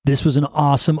This was an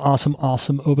awesome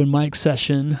open mic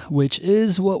session, which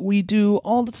is what we do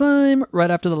all the time right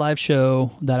after the live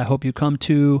show that I hope you come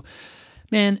to.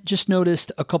 Man, just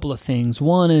noticed a couple of things.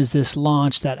 One is this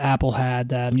launch that Apple had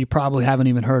that you probably haven't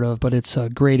even heard of, but it's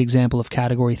a great example of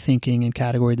category thinking and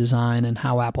category design and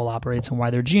how Apple operates and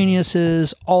why they're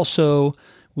geniuses. Also,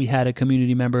 we had a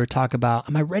community member talk about,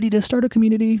 am I ready to start a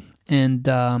community? And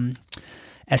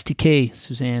STK,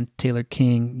 Suzanne Taylor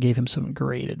King, gave him some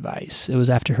great advice. It was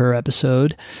after her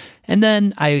episode. And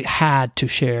then I had to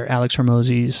share Alex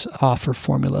Hormozi's offer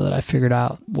formula that I figured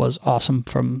out was awesome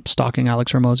from stalking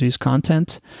Alex Hormozi's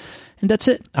content. And that's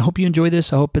it. I hope you enjoy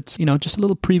this. I hope it's, just a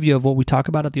little preview of what we talk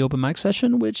about at the open mic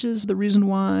session, which is the reason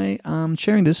why I'm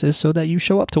sharing this is so that you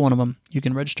show up to one of them. You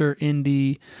can register in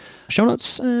the show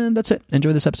notes, and that's it.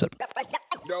 Enjoy this episode.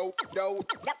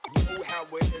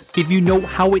 If you know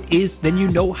how it is, then you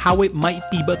know how it might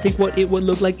be. But think what it would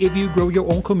look like if you grow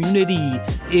your own community.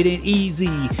 It ain't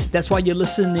easy. That's why you're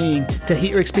listening to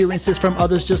hear experiences from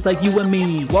others just like you and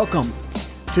me. Welcome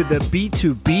to the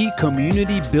B2B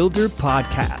Community Builder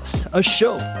Podcast, a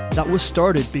show that was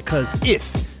started because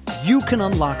if you can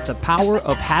unlock the power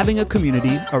of having a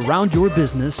community around your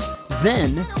business,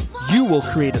 then you will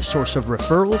create a source of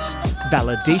referrals,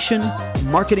 validation,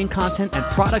 marketing content, and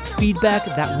product feedback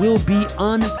that will be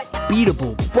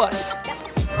unbeatable. But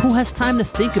who has time to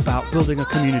think about building a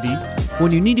community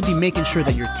when you need to be making sure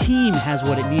that your team has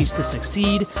what it needs to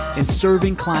succeed in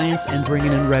serving clients and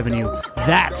bringing in revenue?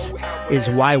 That is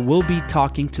why we'll be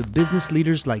talking to business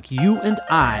leaders like you and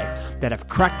I that have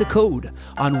cracked the code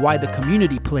on why the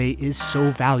community play is so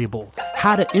valuable,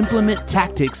 how to implement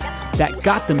tactics that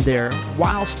got them there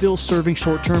while still serving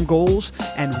short-term goals,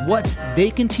 and what they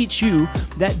can teach you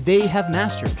that they have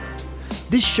mastered.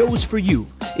 This show is for you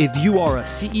if you are a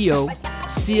CEO,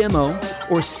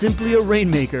 CMO, or simply a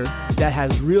rainmaker that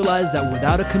has realized that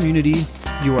without a community,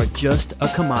 you are just a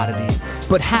commodity,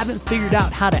 but haven't figured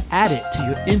out how to add it to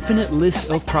your infinite list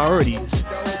of priorities.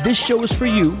 This show is for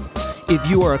you if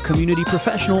you are a community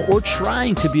professional or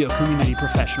trying to be a community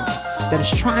professional that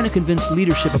is trying to convince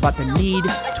leadership about the need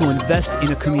to invest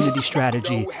in a community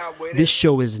strategy. This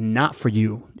show is not for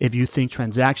you if you think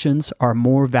transactions are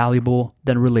more valuable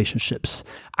than relationships.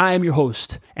 I am your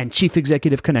host and Chief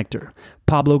Executive Connector,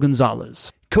 Pablo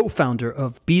Gonzalez, co-founder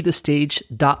of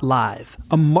BeTheStage.live,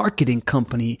 a marketing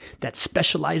company that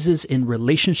specializes in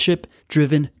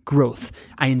relationship-driven growth.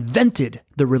 I invented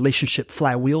the relationship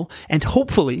flywheel, and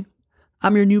hopefully,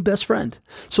 I'm your new best friend.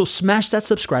 So smash that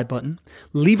subscribe button,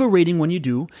 leave a rating when you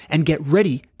do, and get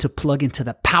ready to plug into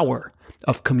the power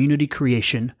of community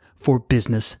creation for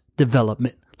business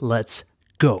development. Let's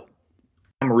go.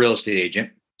 I'm a real estate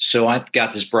agent. So I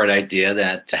got this bright idea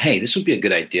that, hey, this would be a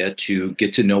good idea to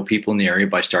get to know people in the area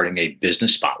by starting a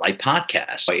business spotlight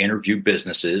podcast. I interview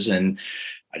businesses and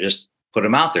I just put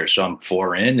them out there. So I'm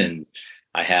 4 in and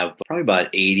I have probably about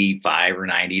 85 or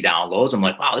 90 downloads. I'm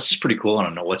like, wow, this is pretty cool. I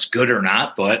don't know what's good or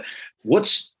not, but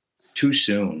what's too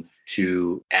soon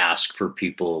to ask for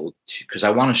people to, because I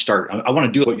want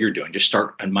to do what you're doing, just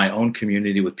start in my own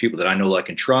community with people that I know, like,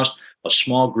 and trust, a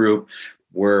small group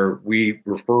where we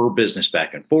refer business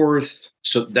back and forth.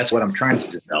 So that's what I'm trying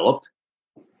to develop.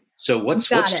 So what's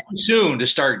too soon to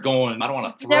start going? I don't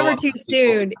want to throw Never too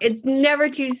soon. It's never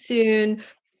too soon.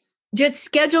 Just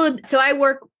schedule it. So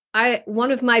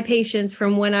one of my patients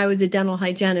from when I was a dental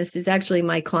hygienist is actually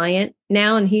my client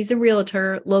now, and he's a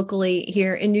realtor locally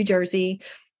here in New Jersey.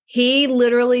 He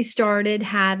literally started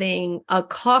having a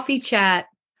coffee chat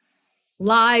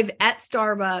live at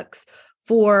Starbucks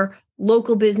for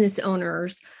local business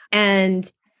owners.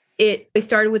 And it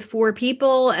started with 4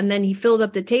 people, and then he filled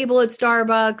up the table at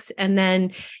Starbucks, and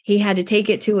then he had to take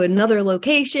it to another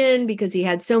location because he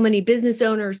had so many business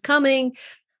owners coming.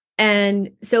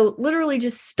 And so literally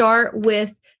just start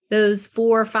with those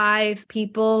 4 or 5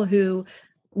 people who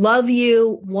love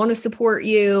you, want to support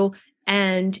you,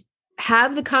 and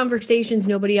have the conversations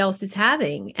nobody else is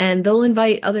having, and they'll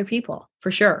invite other people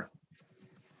for sure.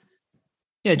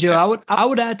 Yeah, Joe, I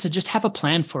would add to just have a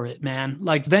plan for it, man.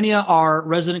 Like Venia, our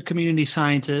resident community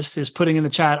scientist, is putting in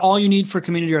the chat, all you need for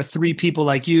community are 3 people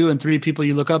like you and 3 people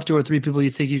you look up to or 3 people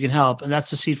you think you can help. And that's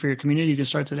the seed for your community. You can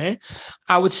start today.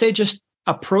 I would say just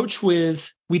approach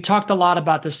with, we talked a lot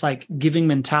about this like giving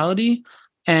mentality.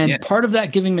 And part of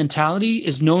that giving mentality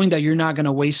is knowing that you're not going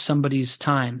to waste somebody's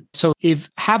time. So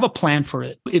have a plan for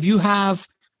it. If you have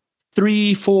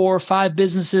 3, 4, 5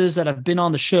 businesses that have been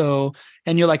on the show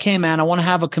and you're like, hey man, I want to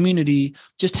have a community,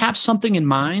 just have something in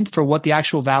mind for what the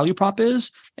actual value prop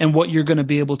is and what you're going to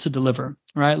be able to deliver,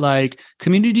 right? Like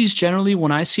communities generally,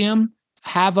 when I see them,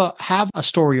 have a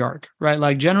story arc, right?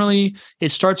 Like generally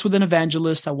it starts with an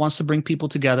evangelist that wants to bring people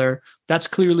together. That's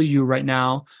clearly you right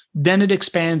now. Then it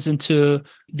expands into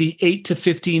the 8 to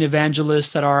 15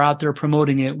 evangelists that are out there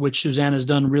promoting it, which Suzanne has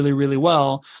done really, really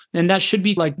well. And that should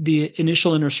be like the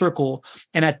initial inner circle.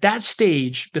 And at that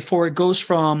stage, before it goes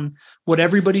from what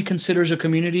everybody considers a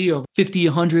community of 50,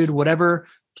 100, whatever,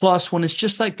 plus when it's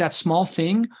just like that small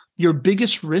thing, your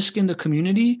biggest risk in the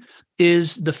community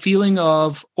is the feeling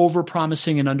of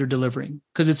over-promising and under-delivering.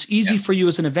 Because it's easy for you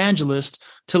as an evangelist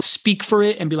to speak for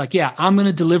it and be like, yeah, I'm going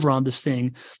to deliver on this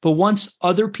thing. But once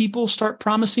other people start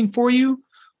promising for you,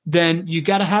 then you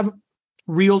got to have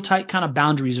real tight kind of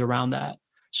boundaries around that.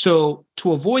 So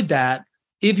to avoid that,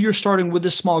 if you're starting with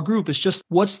a small group, it's just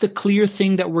what's the clear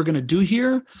thing that we're going to do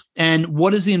here? And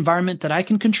what is the environment that I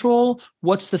can control?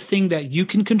 What's the thing that you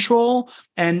can control?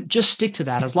 And just stick to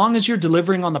that. As long as you're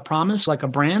delivering on the promise like a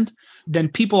brand, then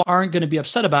people aren't going to be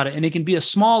upset about it. And it can be as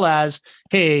small as,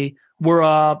 hey, we're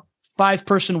a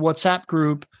 5-person WhatsApp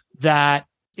group that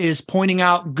is pointing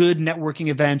out good networking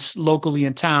events locally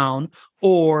in town,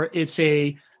 or it's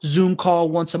a Zoom call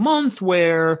once a month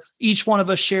where each one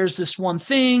of us shares this one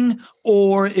thing,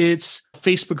 or it's a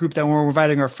Facebook group that we're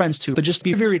inviting our friends to. But just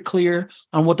be very clear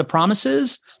on what the promise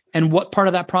is and what part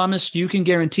of that promise you can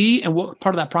guarantee and what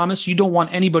part of that promise you don't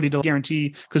want anybody to guarantee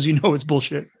because you know it's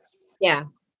bullshit. Yeah.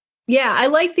 Yeah. I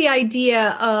like the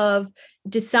idea of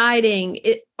deciding,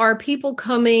 are people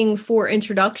coming for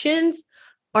introductions?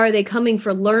 Are they coming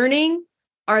for learning?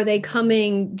 Are they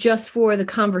coming just for the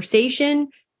conversation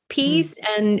piece?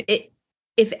 And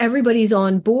if everybody's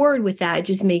on board with that, it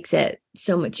just makes it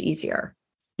so much easier.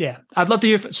 Yeah. I'd love to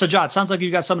hear. Sajad, sounds like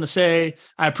you got something to say.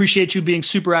 I appreciate you being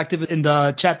super active in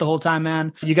the chat the whole time,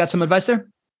 man. You got some advice there?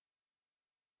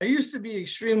 I used to be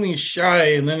extremely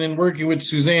shy. And then in working with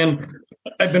Suzanne,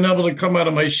 I've been able to come out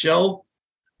of my shell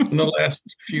in the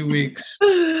last few weeks.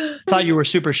 I thought you were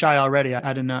super shy already.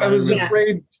 I didn't know. I was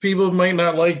afraid people might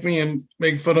not like me and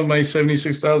make fun of my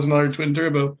 $76,000 twin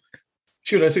turbo.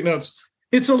 Shoot, I think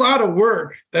it's a lot of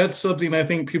work. That's something I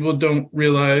think people don't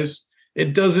realize.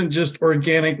 It doesn't just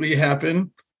organically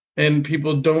happen and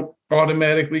people don't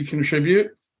automatically contribute.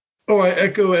 Oh, I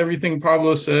echo everything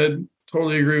Pablo said.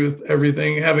 Totally agree with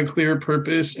everything. Have a clear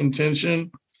purpose,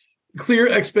 intention, clear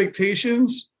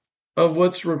expectations of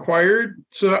what's required.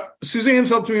 So Suzanne's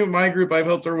helped me with my group. I've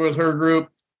helped her with her group.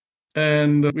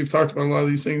 And we've talked about a lot of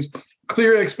these things.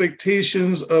 Clear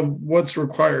expectations of what's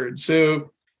required.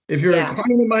 So if you're a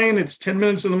client of mine, it's 10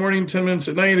 minutes in the morning, 10 minutes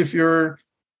at night. If you're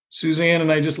Suzanne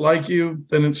and I just like you,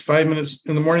 then it's 5 minutes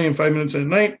in the morning and 5 minutes at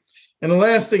night. And the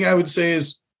last thing I would say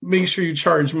is make sure you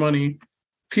charge money.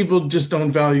 People just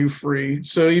don't value free.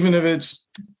 So even if it's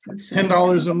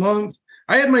 $10 a month,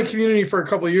 I had my community for a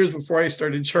couple of years before I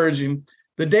started charging.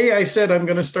 The day I said I'm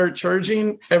going to start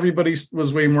charging, everybody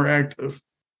was way more active.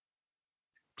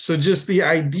 So just the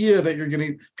idea that you're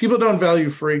getting, people don't value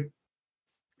free.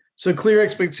 So clear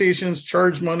expectations,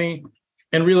 charge money,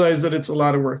 and realize that it's a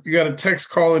lot of work. You got to text,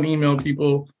 call, and email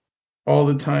people all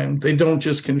the time. They don't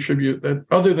just contribute that,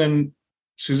 other than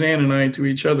Suzanne and I to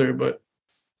each other,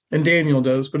 and Daniel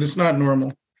does, but it's not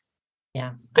normal.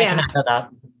 Yeah, I can echo that.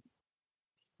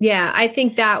 Yeah, I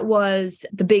think that was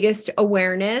the biggest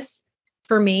awareness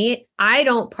for me. I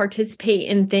don't participate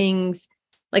in things,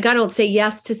 like I don't say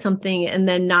yes to something and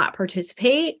then not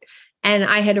participate. And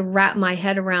I had to wrap my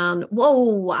head around,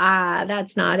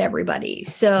 that's not everybody.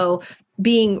 So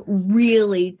being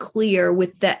really clear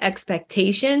with the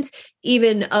expectations,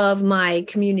 even of my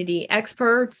community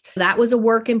experts, that was a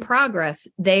work in progress.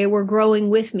 They were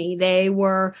growing with me. They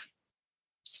were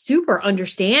super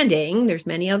understanding. There's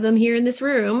many of them here in this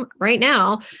room right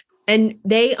now. And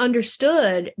they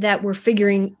understood that we're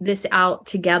figuring this out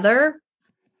together.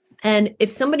 And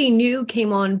if somebody new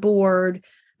came on board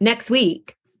next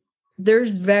week,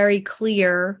 there's very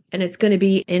clear, and it's going to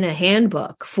be in a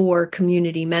handbook for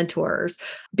community mentors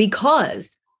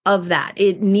because of that.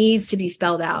 It needs to be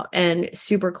spelled out and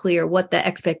super clear what the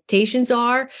expectations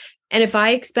are. And if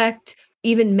I expect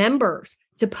even members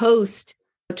to post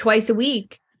twice a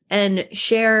week and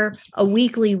share a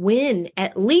weekly win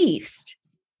at least,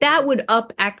 that would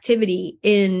up activity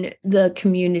in the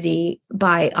community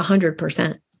by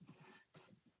 100%.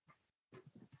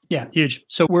 Yeah, huge.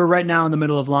 So we're right now in the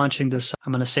middle of launching this.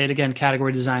 I'm going to say it again,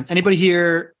 category design. Anybody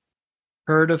here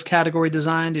heard of category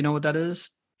design? Do you know what that is?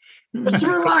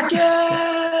 Mr.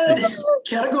 Lockett!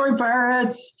 Category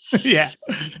pirates! Yeah.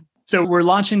 So we're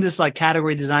launching this like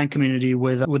category design community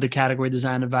with the category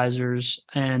design advisors.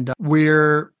 And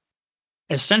we're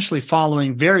essentially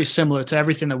following very similar to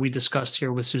everything that we discussed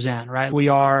here with Suzanne, right? We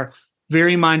are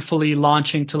very mindfully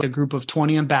launching to a group of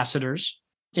 20 ambassadors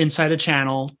inside a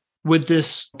channel with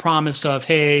this promise of,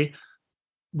 hey,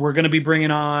 we're going to be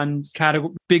bringing on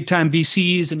big time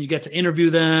VCs and you get to interview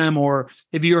them. Or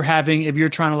if you're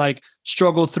trying to like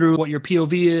struggle through what your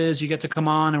POV is, you get to come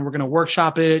on and we're going to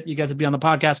workshop it. You get to be on the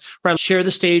podcast, right? Share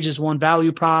the stage is one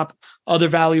value prop. Other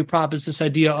value prop is this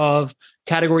idea of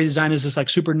category design is this like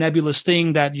super nebulous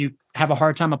thing that you have a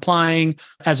hard time applying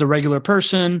as a regular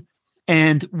person.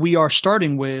 And we are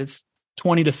starting with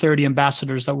 20 to 30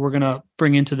 ambassadors that we're going to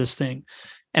bring into this thing.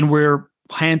 And we're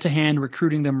hand to hand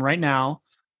recruiting them right now.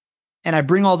 And I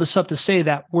bring all this up to say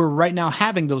that we're right now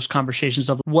having those conversations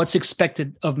of what's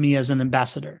expected of me as an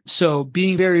ambassador. So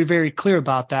being very, very clear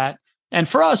about that. And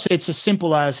for us, it's as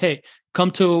simple as, hey,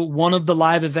 come to one of the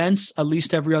live events at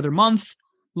least every other month,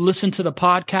 listen to the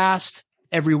podcast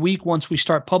every week once we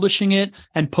start publishing it,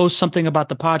 and post something about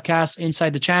the podcast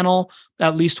inside the channel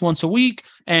at least once a week.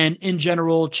 And in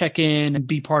general, check in and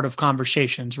be part of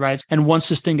conversations, right? And once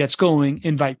this thing gets going,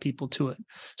 invite people to it.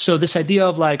 So this idea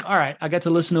of like, all right, I get to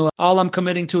listen to it. All I'm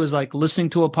committing to is like listening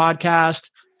to a podcast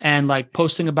and like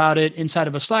posting about it inside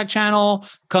of a Slack channel,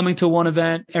 coming to one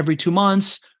event every 2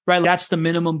 months, right? That's the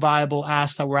minimum viable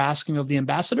ask that we're asking of the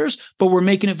ambassadors, but we're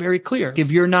making it very clear.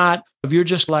 If you're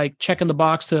just like checking the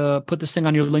box to put this thing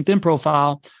on your LinkedIn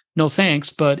profile, no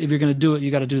thanks. But if you're going to do it,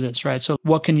 you got to do this, right? So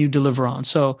what can you deliver on?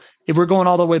 So if we're going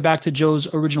all the way back to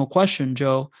Joe's original question,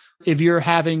 Joe, if you're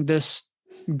having this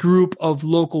group of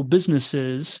local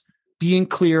businesses, being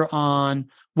clear on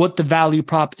what the value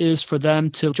prop is for them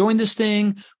to join this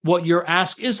thing, what your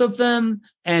ask is of them,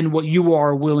 and what you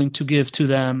are willing to give to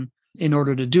them in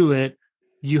order to do it,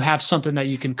 you have something that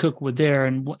you can cook with there.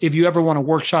 And if you ever want to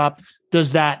workshop,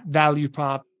 does that value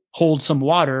prop hold some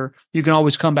water? You can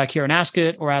always come back here and ask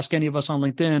it, or ask any of us on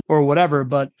LinkedIn or whatever,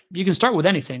 but you can start with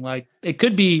anything. Like it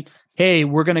could be, hey,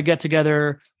 we're going to get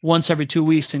together once every 2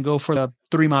 weeks and go for a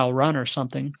 3-mile run or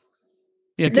something.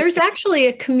 Yeah. There's actually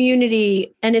a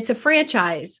community, and it's a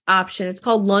franchise option. It's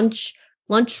called Lunch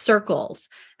Circles,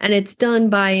 and it's done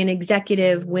by an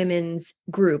executive women's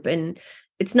group. And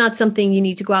it's not something you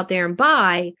need to go out there and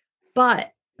buy,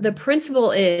 but the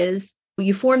principle is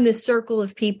you form this circle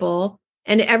of people,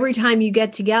 and every time you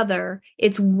get together,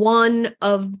 it's one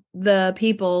of the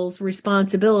people's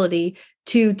responsibility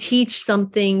to teach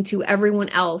something to everyone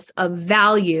else of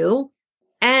value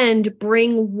and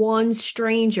bring one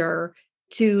stranger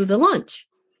to the lunch.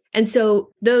 And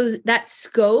so that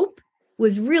scope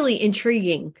was really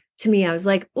intriguing to me. I was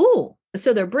like, oh,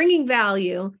 so they're bringing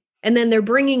value, and then they're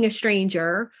bringing a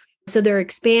stranger. So they're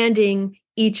expanding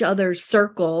each other's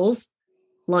circles,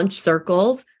 lunch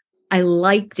circles. I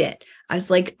liked it. I was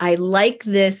like, I like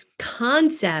this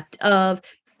concept of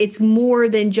it's more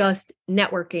than just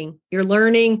networking. You're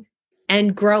learning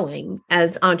and growing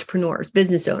as entrepreneurs,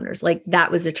 business owners. Like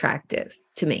that was attractive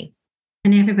to me.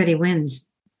 And everybody wins.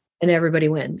 And everybody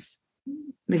wins.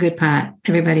 The good part,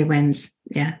 everybody wins.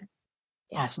 Yeah.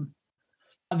 Awesome.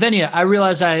 Venia, I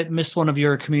realize I missed one of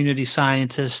your community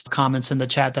scientist comments in the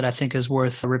chat that I think is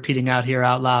worth repeating out here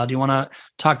out loud. Do you want to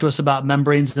talk to us about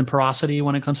membranes and porosity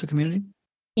when it comes to community?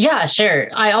 Yeah, sure.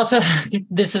 I also,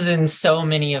 this is in so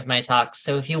many of my talks.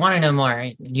 So if you want to know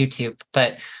more, YouTube.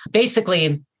 But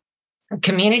basically,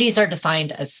 communities are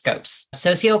defined as scopes.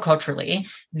 Socioculturally,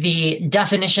 the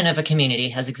definition of a community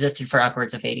has existed for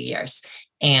upwards of 80 years.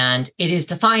 And it is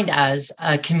defined as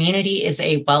a community is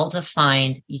a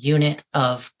well-defined unit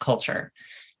of culture.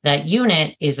 That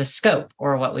unit is a scope,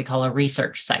 or what we call a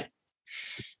research site.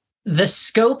 The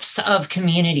scopes of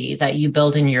community that you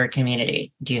build in your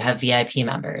community, do you have VIP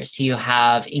members? Do you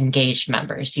have engaged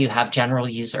members? Do you have general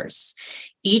users?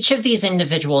 Each of these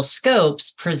individual scopes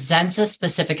presents a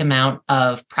specific amount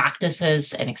of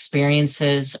practices and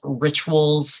experiences,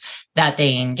 rituals that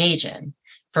they engage in.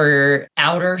 For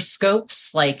outer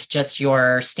scopes, like just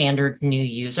your standard new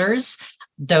users,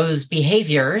 those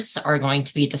behaviors are going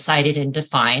to be decided and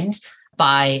defined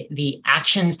by the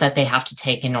actions that they have to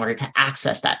take in order to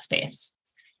access that space.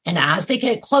 And as they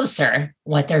get closer,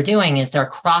 what they're doing is they're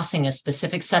crossing a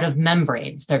specific set of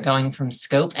membranes. They're going from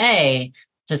scope A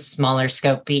to smaller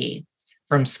scope B,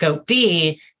 from scope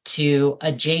B to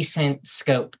adjacent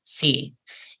scope C.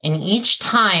 And each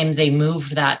time they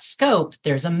move that scope,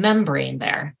 there's a membrane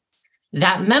there.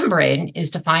 That membrane is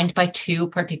defined by two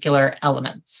particular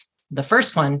elements. The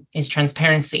first one is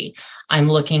transparency. I'm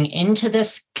looking into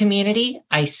this community.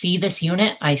 I see this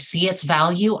unit. I see its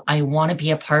value. I want to be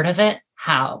a part of it.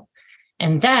 How?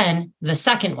 And then the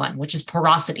second one, which is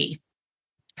porosity.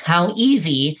 How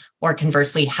easy, or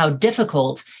conversely, how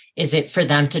difficult is it for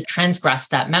them to transgress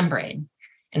that membrane?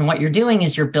 And what you're doing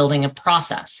is you're building a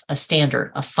process, a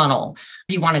standard, a funnel.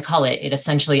 If you want to call it, it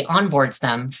essentially onboards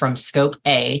them from scope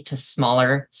A to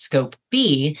smaller scope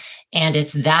B. And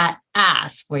it's that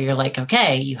ask where you're like,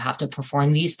 okay, you have to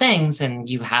perform these things and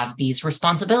you have these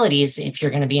responsibilities. If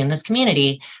you're going to be in this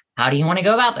community, how do you want to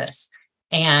go about this?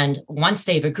 And once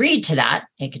they've agreed to that,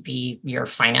 it could be your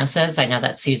finances. I know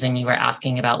that Susan, you were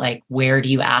asking about like, where do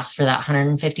you ask for that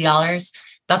 $150?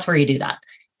 That's where you do that.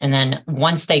 And then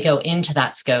once they go into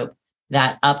that scope,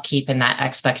 that upkeep and that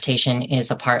expectation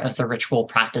is a part of the ritual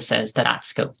practices that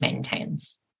scope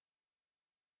maintains.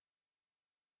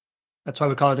 That's why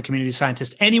we call it the community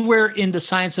scientist. Anywhere in the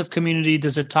science of community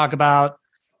does it talk about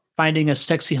finding a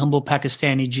sexy, humble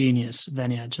Pakistani genius,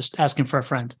 Venya? Just asking for a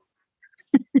friend.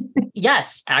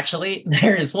 Yes, actually,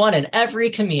 there is one in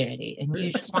every community, and you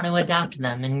just want to adapt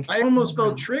them. And I almost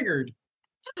felt triggered.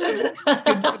 Good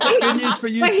news for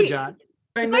you, Sajad.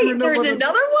 I never know there's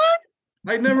another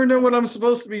one? I never know when I'm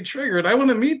supposed to be triggered. I want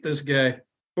to meet this guy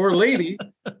or lady.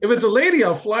 If it's a lady,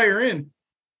 I'll fly her in.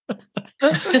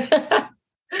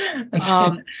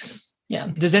 Yeah.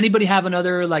 Does anybody have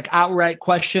another like outright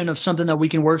question of something that we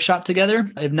can workshop together?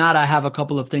 If not, I have a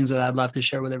couple of things that I'd love to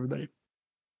share with everybody.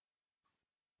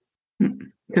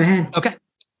 Go ahead. Okay.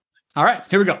 All right,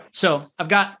 here we go. So I've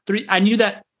got 3. I knew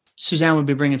that Suzanne would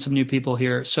be bringing some new people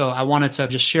here. So I wanted to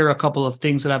just share a couple of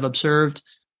things that I've observed.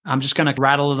 I'm just going to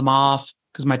rattle them off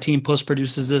because my team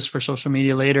post-produces this for social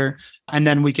media later. And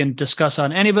then we can discuss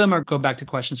on any of them or go back to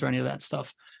questions or any of that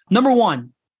stuff. Number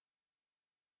 1,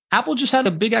 Apple just had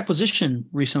a big acquisition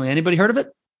recently. Anybody heard of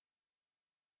it?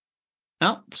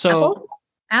 No? So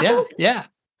Apple? Yeah.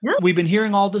 We've been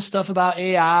hearing all this stuff about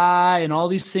AI and all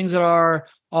these things that are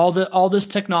all this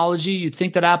technology. You'd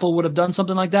think that Apple would have done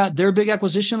something like that. Their big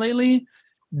acquisition lately,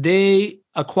 they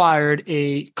acquired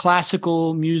a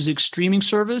classical music streaming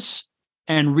service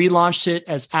and relaunched it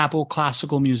as Apple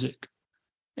Classical Music.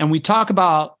 And we talk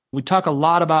a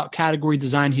lot about category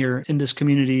design here in this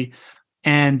community.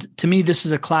 And to me, this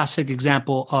is a classic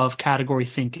example of category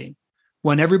thinking.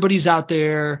 When everybody's out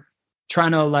there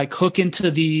trying to like hook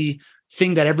into the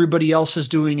thing that everybody else is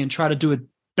doing and try to do it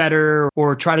better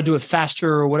or try to do it faster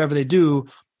or whatever they do,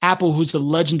 Apple, who's a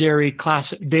legendary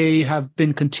classic, they have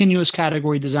been continuous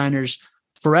category designers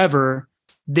forever.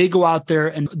 They go out there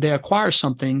and they acquire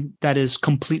something that is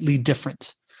completely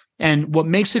different. And what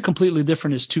makes it completely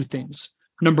different is 2 things.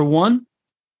 Number 1,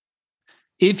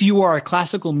 if you are a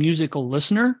classical musical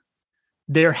listener,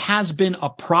 there has been a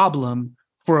problem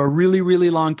for a really, really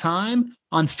long time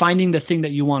on finding the thing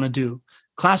that you want to do.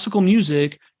 Classical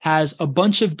music has a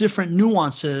bunch of different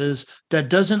nuances that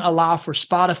doesn't allow for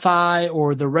Spotify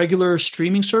or the regular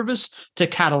streaming service to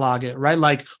catalog it, right?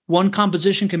 Like one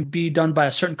composition can be done by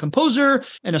a certain composer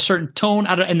in a certain tone,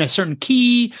 in a certain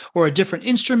key or a different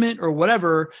instrument or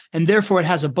whatever. And therefore it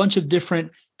has a bunch of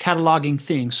different cataloging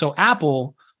things. So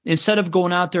Apple, instead of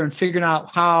going out there and figuring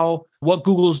out what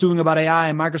Google's doing about AI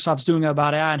and Microsoft's doing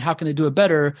about AI and how can they do it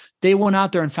better, they went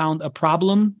out there and found a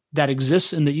problem that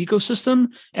exists in the ecosystem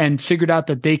and figured out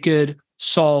that they could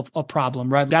solve a problem,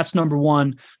 right? That's number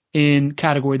 1 in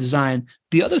category design.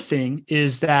 The other thing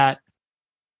is that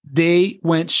they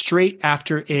went straight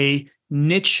after a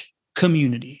niche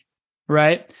community,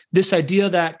 right? This idea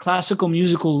that classical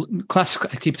music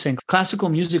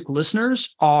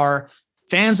listeners are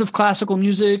fans of classical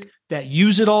music that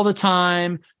use it all the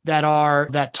time,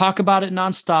 that talk about it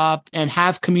nonstop and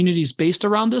have communities based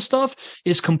around this stuff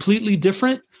is completely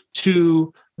different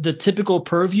to the typical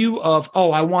purview of,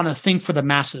 I want to think for the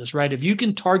masses, right? If you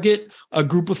can target a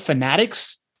group of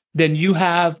fanatics, then you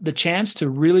have the chance to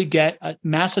really get a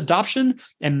mass adoption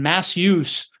and mass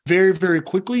use very, very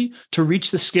quickly to reach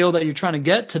the scale that you're trying to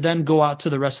get to then go out to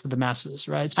the rest of the masses,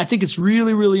 right? I think it's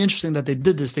really, really interesting that they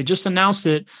did this. They just announced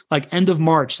it like end of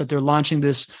March that they're launching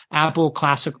this Apple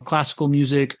classical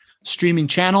music streaming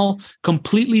channel,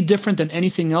 completely different than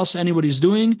anything else anybody's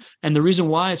doing. And the reason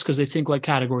why is because they think like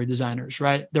category designers,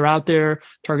 right? They're out there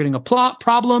targeting a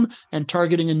problem and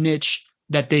targeting a niche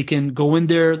that they can go in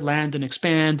there, land and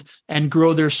expand and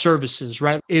grow their services,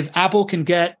 right? If Apple can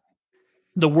get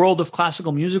the world of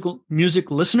classical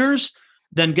music listeners,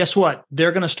 then guess what?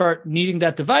 They're going to start needing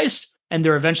that device and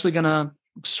they're eventually going to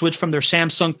switch from their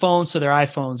Samsung phones to their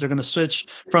iPhones. They're going to switch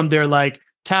from their like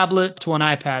tablet to an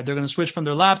iPad. They're going to switch from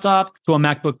their laptop to a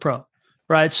MacBook Pro,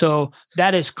 right? So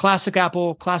that is classic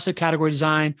Apple, classic category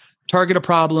design, target a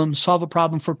problem, solve a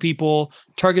problem for people,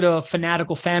 target a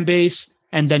fanatical fan base,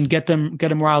 and then get them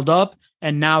riled up.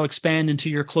 And now expand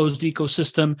into your closed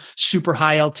ecosystem, super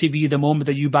high LTV. The moment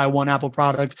that you buy one Apple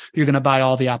product, you're going to buy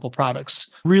all the Apple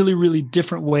products. Really, really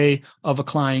different way of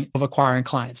acquiring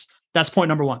clients. That's point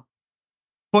number 1.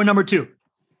 Point number 2,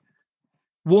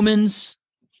 women's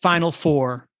Final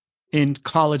Four in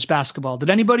college basketball. Did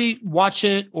anybody watch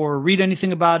it or read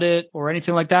anything about it or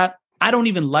anything like that? I don't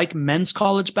even like men's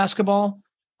college basketball.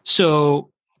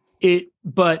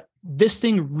 But this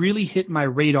thing really hit my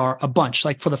radar a bunch.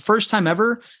 Like for the first time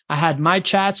ever, I had my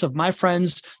chats of my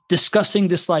friends discussing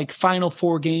this like Final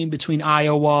Four game between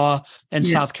Iowa and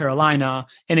South Carolina.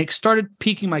 And it started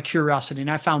piquing my curiosity.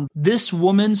 And I found this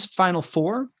women's Final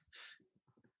Four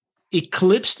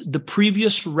eclipsed the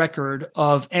previous record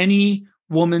of any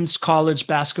women's college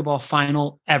basketball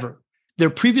final ever. Their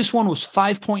previous one was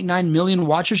 5.9 million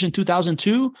watchers in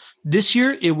 2002. This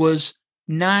year, it was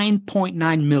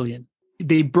 9.9 million.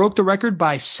 They broke the record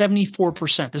by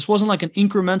 74%. This wasn't like an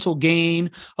incremental gain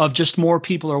of just more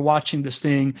people are watching this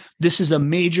thing. This is a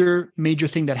major, major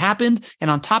thing that happened.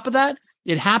 And on top of that,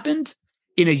 it happened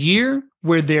in a year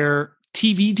where their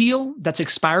TV deal that's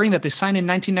expiring that they signed in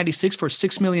 1996 for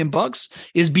 $6 million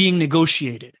is being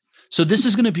negotiated. So this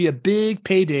is going to be a big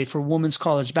payday for women's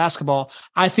college basketball.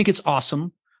 I think it's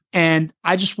awesome. And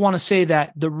I just want to say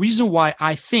that the reason why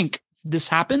I think this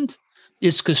happened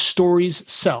is because stories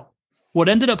sell. What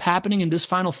ended up happening in this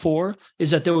Final Four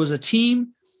is that there was a team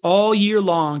all year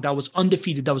long that was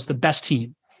undefeated, that was the best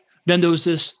team. Then there was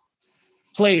this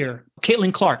player,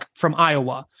 Caitlin Clark from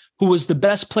Iowa, who was the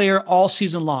best player all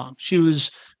season long. She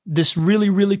was this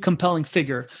really, really compelling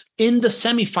figure. In the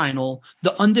semifinal,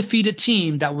 the undefeated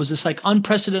team that was this like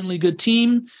unprecedentedly good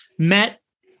team met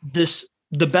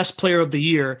the best player of the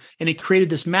year. And it created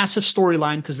this massive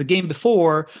storyline because the game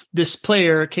before, this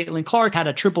player, Caitlin Clark, had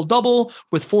a triple-double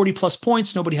with 40 plus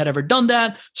points. Nobody had ever done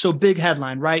that. So big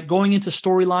headline, right? Going into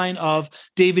storyline of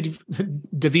David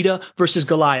versus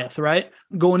Goliath, right?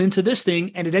 Going into this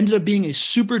thing. And it ended up being a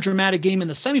super dramatic game in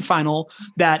the semifinal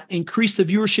that increased the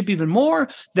viewership even more,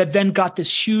 that then got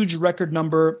this huge record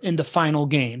number in the final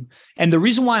game. And the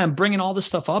reason why I'm bringing all this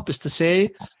stuff up is to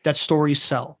say that stories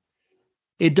sell.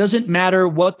 It doesn't matter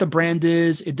what the brand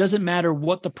is. It doesn't matter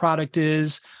what the product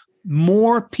is.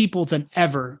 More people than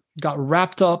ever got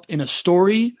wrapped up in a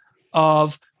story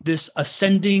of this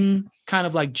ascending kind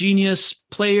of like genius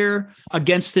player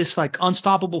against this like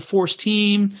unstoppable force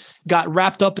team, got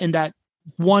wrapped up in that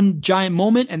one giant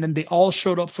moment, and then they all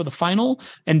showed up for the final.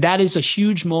 And that is a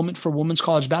huge moment for women's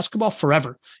college basketball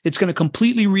forever. It's going to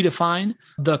completely redefine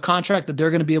the contract that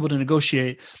they're going to be able to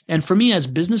negotiate. And for me as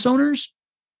business owners,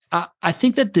 I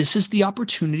think that this is the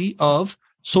opportunity of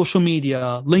social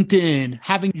media, LinkedIn,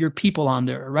 having your people on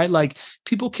there, right? Like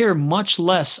people care much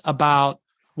less about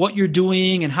what you're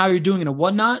doing and how you're doing it and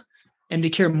whatnot. And they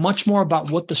care much more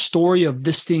about what the story of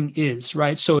this thing is,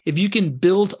 right? So if you can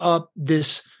build up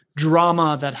this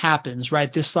drama that happens,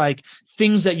 right? This like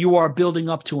things that you are building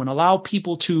up to and allow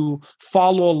people to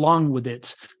follow along with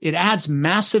it, it adds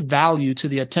massive value to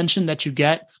the attention that you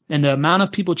get and the amount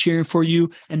of people cheering for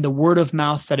you and the word of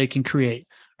mouth that it can create.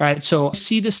 All right. So I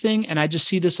see this thing and I just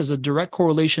see this as a direct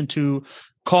correlation to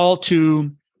call to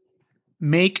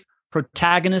make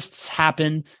protagonists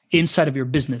happen inside of your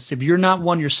business. If you're not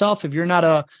one yourself, if you're not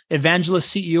a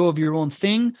evangelist CEO of your own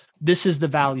thing, this is the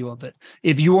value of it.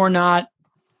 If you are not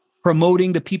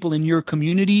promoting the people in your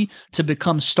community to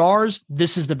become stars,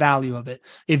 this is the value of it.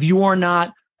 If you are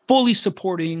not fully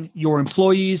supporting your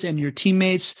employees and your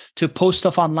teammates to post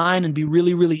stuff online and be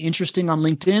really, really interesting on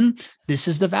LinkedIn, this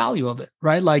is the value of it,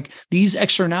 right? Like these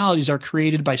externalities are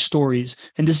created by stories,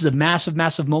 and this is a massive,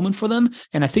 massive moment for them.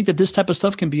 And I think that this type of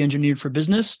stuff can be engineered for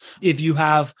business. If you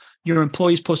have your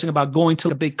employees posting about going to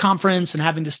a big conference and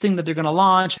having this thing that they're going to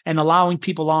launch and allowing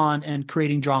people on and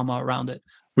creating drama around it.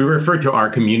 We refer to our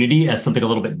community as something a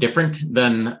little bit different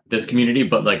than this community,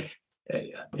 but like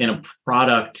in a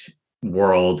product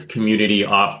world, community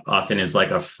often is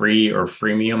like a free or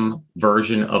freemium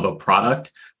version of a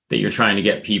product that you're trying to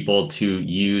get people to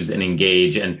use and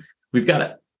engage. And we've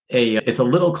got it's a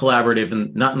little collaborative,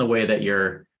 and not in the way that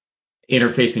you're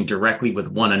interfacing directly with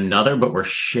one another, but we're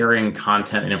sharing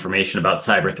content and information about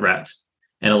cyber threats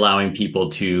and allowing people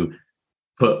to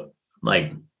put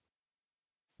like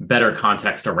better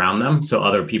context around them so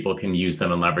other people can use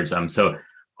them and leverage them. So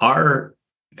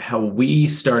how we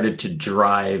started to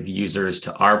drive users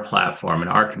to our platform and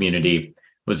our community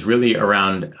was really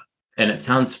around, and it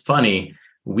sounds funny,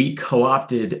 we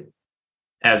co-opted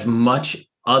as much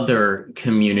other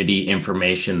community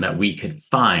information that we could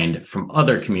find from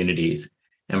other communities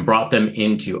and brought them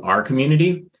into our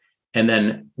community. And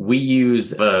then we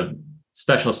use a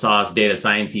special sauce data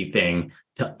sciencey thing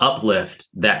to uplift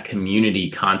that community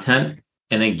content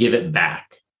and then give it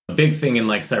back. A big thing in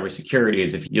like cybersecurity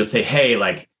is if you'll say, hey,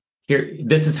 like here,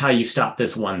 this is how you stop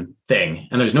this one thing.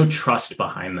 And there's no trust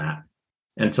behind that.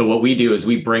 And so what we do is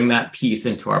we bring that piece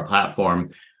into our platform.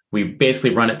 We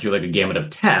basically run it through like a gamut of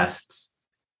tests,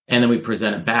 and then we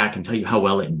present it back and tell you how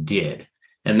well it did.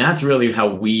 And that's really how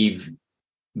we've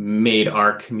made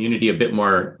our community a bit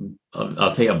more, I'll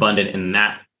say, abundant in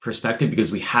that perspective,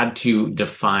 because we had to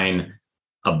define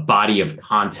a body of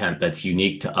content that's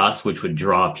unique to us, which would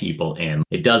draw people in.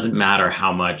 It doesn't matter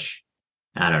how much,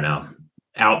 I don't know,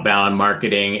 outbound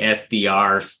marketing,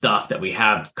 SDR stuff that we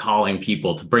have calling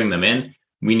people to bring them in.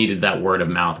 We needed that word of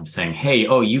mouth of saying, hey,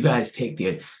 oh, you guys take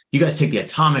the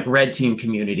Atomic Red Team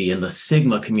community and the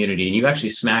Sigma community, and you actually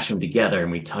smash them together,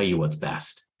 and we tell you what's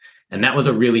best. And that was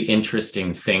a really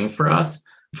interesting thing for us.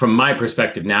 From my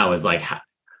perspective now is like,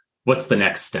 what's the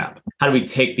next step? How do we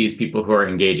take these people who are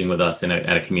engaging with us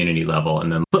at a community level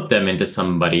and then put them into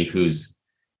somebody who's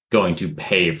going to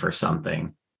pay for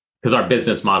something? Because our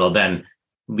business model then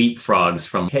leapfrogs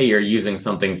from, hey, you're using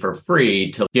something for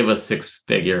free to give us 6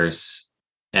 figures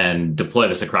and deploy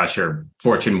this across your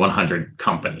Fortune 100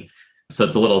 company. So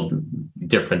it's a little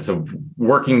different. So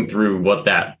working through what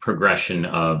that progression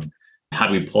of how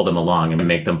do we pull them along and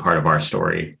make them part of our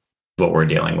story, what we're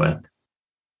dealing with.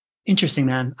 Interesting,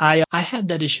 man. I had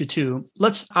that issue too.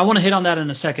 I want to hit on that in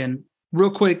a second. Real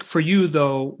quick for you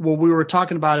though, what we were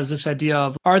talking about is this idea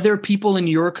of, are there people in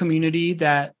your community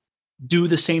that do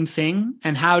the same thing?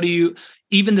 And how do you,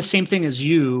 even the same thing as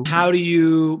you, how do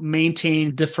you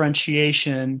maintain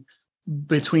differentiation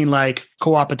between like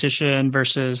co-opetition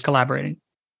versus collaborating?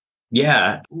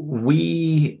 Yeah,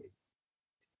 we,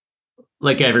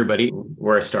 like everybody,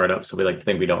 we're a startup, so we like to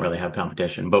think we don't really have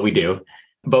competition, but we do.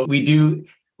 But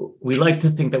we like to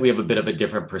think that we have a bit of a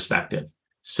different perspective.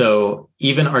 So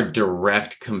even our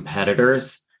direct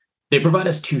competitors, they provide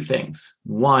us 2 things.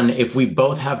 One, if we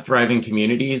both have thriving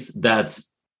communities,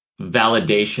 that's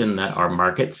validation that our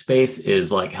market space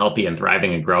is like healthy and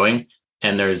thriving and growing,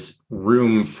 and there's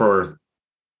room for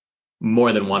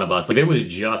more than one of us. If it was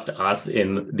just us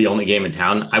in the only game in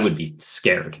town, I would be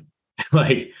scared.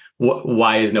 Like,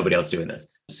 why is nobody else doing this?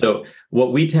 So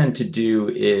what we tend to do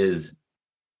is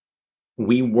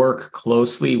we work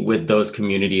closely with those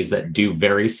communities that do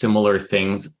very similar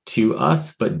things to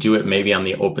us, but do it maybe on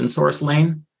the open source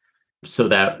lane, so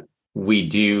that we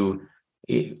do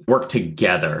work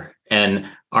together. And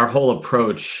our whole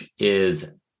approach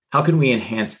is, how can we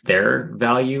enhance their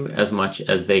value as much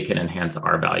as they can enhance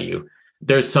our value?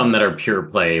 There's some that are pure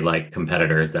play, like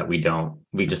competitors, that we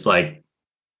just like,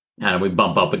 we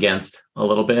bump up against a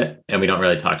little bit, and we don't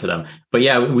really talk to them. But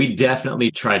yeah, we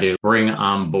definitely try to bring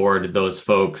on board those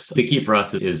folks. The key for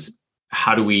us is,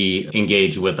 how do we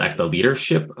engage with like the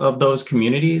leadership of those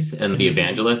communities and the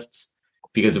evangelists?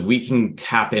 Because if we can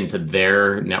tap into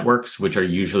their networks, which are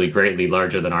usually greatly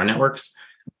larger than our networks,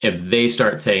 if they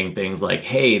start saying things like,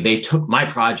 hey, they took my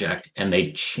project and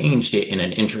they changed it in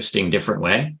an interesting, different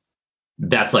way,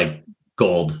 that's like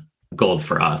gold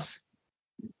for us.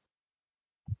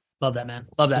 Love that, man.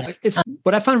 Love that. It's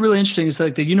what I find really interesting is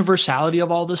like the universality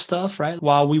of all this stuff, right?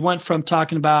 While we went from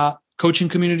talking about coaching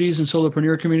communities and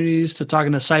solopreneur communities to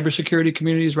talking to cybersecurity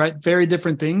communities, right? Very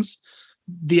different things.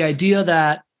 The idea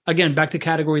that, again, back to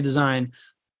category design,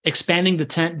 expanding the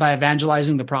tent by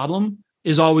evangelizing the problem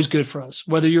is always good for us.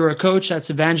 Whether you're a coach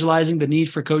that's evangelizing the need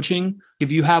for coaching,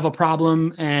 if you have a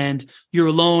problem and you're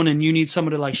alone and you need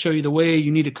someone to like show you the way,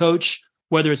 you need a coach,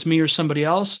 whether it's me or somebody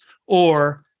else,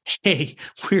 or hey,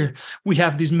 we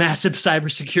have these massive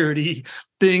cybersecurity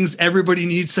things. Everybody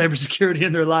needs cybersecurity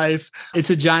in their life.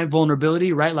 It's a giant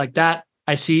vulnerability, right? Like that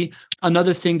I see.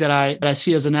 Another thing that I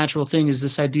see as a natural thing is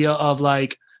this idea of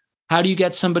like, how do you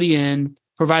get somebody in,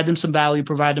 provide them some value,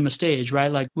 provide them a stage,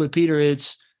 right? Like with Peter,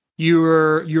 it's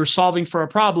you're solving for a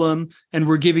problem and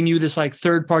we're giving you this like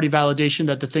third-party validation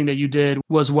that the thing that you did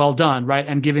was well done, right?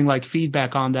 And giving like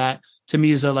feedback on that, to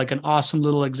me, is like an awesome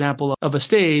little example of a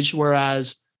stage.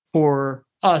 Whereas for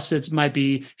us, it might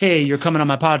be, hey, you're coming on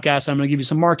my podcast, I'm going to give you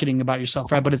some marketing about yourself,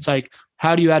 right? But it's like,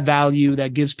 how do you add value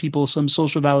that gives people some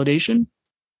social validation?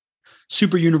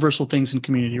 Super universal things in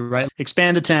community, right?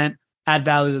 Expand the tent, add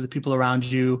value to the people around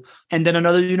you. And then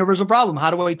another universal problem.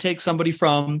 How do I take somebody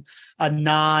from a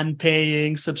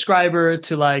non-paying subscriber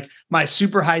to like my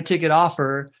super high ticket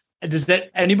offer? Does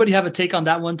anybody have a take on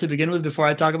that one to begin with before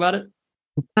I talk about it?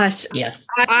 Gosh, Yes.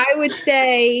 I would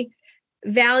say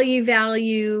value.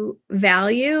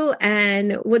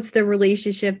 And what's the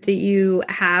relationship that you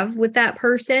have with that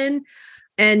person?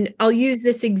 And I'll use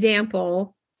this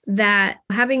example that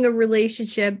having a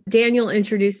relationship, Daniel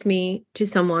introduced me to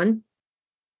someone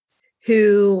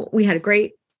who we had a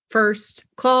great first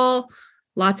call,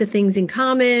 lots of things in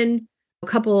common, a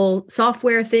couple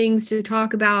software things to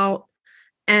talk about.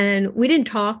 And we didn't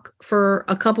talk for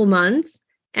a couple months.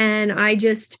 And I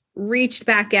just reached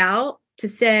back out to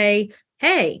say,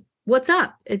 hey, what's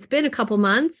up? It's been a couple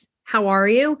months. How are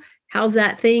you? How's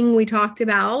that thing we talked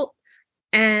about?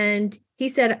 And he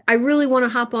said, I really want to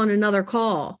hop on another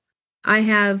call. I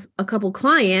have a couple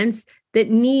clients that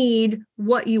need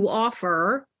what you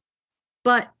offer,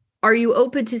 but are you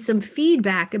open to some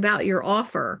feedback about your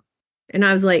offer? And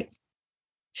I was like,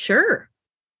 sure.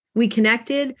 We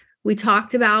connected, we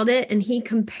talked about it, and he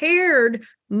compared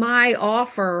my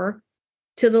offer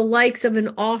to the likes of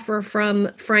an offer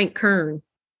from Frank Kern.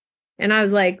 And I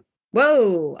was like,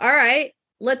 whoa, all right,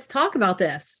 let's talk about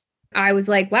this. I was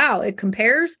like, wow, it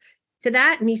compares to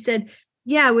that. And he said,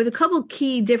 yeah, with a couple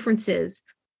key differences.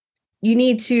 You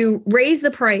need to raise the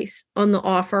price on the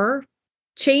offer,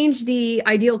 change the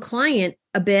ideal client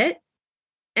a bit,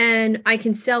 and I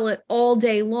can sell it all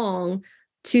day long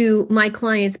to my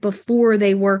clients before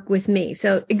they work with me.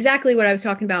 So exactly what I was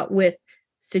talking about with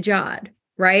Sajad,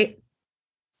 right?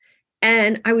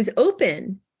 And I was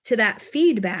open to that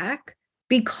feedback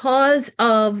because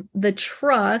of the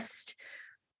trust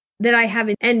that I have.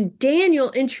 And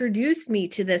Daniel introduced me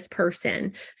to this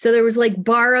person. So there was like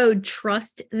borrowed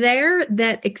trust there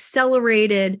that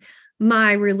accelerated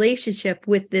my relationship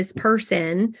with this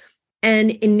person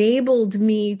and enabled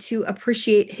me to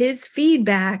appreciate his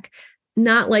feedback,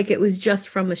 not like it was just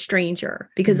from a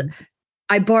stranger, because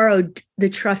I borrowed the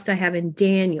trust I have in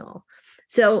Daniel.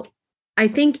 So I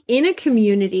think in a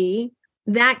community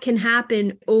that can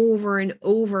happen over and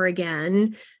over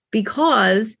again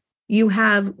because you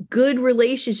have good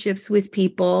relationships with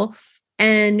people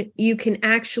and you can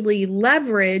actually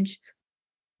leverage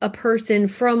a person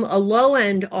from a low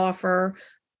end offer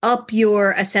up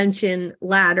your ascension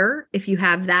ladder, if you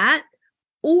have that,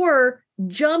 or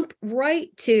jump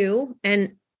right to,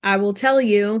 and I will tell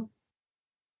you,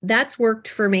 that's worked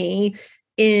for me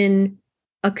in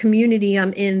a community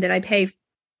I'm in that I pay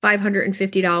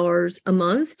 $550 a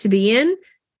month to be in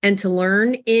and to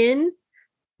learn in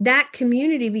that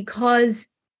community because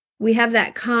we have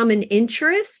that common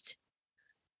interest.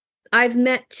 I've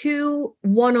met 2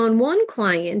 one-on-one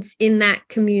clients in that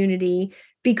community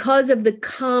because of the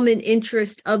common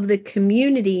interest of the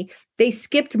community. They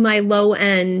skipped my low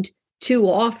end 2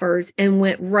 offers and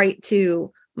went right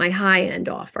to my high end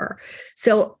offer.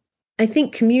 So I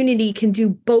think community can do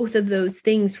both of those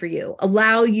things for you,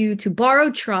 allow you to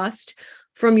borrow trust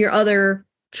from your other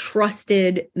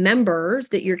trusted members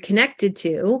that you're connected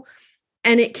to.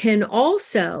 And it can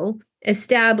also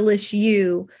establish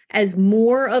you as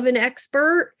more of an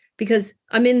expert because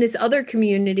I'm in this other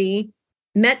community,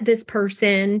 met this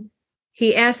person.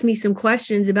 He asked me some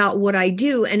questions about what I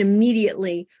do and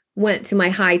immediately went to my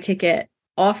high ticket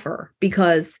offer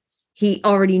because he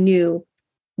already knew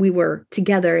we were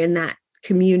together in that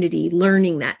community,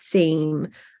 learning that same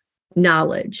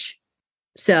knowledge.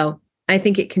 So I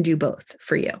think it can do both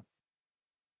for you.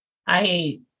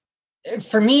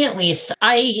 For me, at least,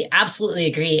 I absolutely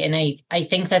agree. And I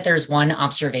think that there's one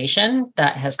observation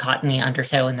that has caught in the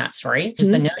undertow in that story, is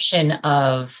the notion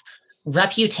of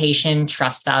reputation,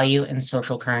 trust value, and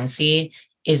social currency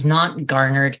is not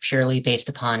garnered purely based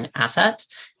upon asset.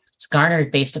 It's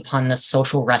garnered based upon the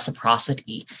social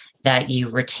reciprocity that you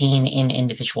retain in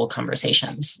individual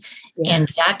conversations. Yeah. And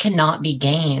that cannot be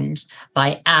gained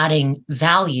by adding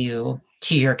value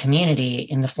to your community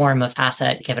in the form of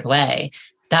asset given away.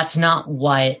 That's not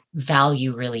what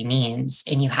value really means.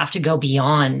 And you have to go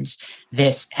beyond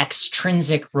this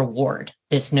extrinsic reward,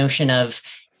 this notion of,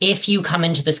 if you come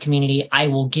into this community, I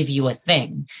will give you a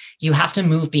thing. You have to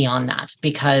move beyond that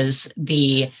because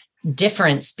the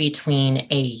difference between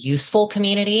a useful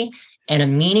community and a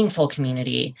meaningful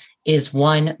community is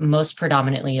one most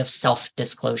predominantly of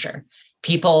self-disclosure.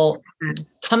 People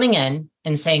coming in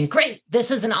and saying, great, this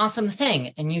is an awesome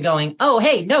thing. And you going, oh,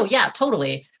 hey, no, yeah,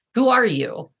 totally. Who are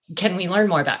you? Can we learn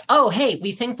more about it? Oh, hey,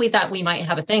 we think that we might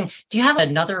have a thing. Do you have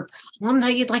another problem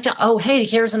that you'd like to? Oh, hey,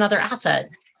 here's another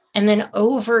asset. And then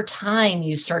over time,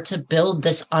 you start to build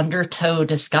this undertow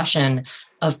discussion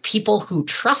of people who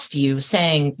trust you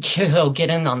saying, yo, get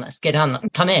in on this, get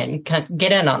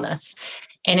in on this.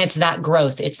 And it's that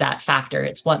growth, it's that factor.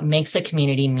 It's what makes a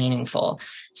community meaningful.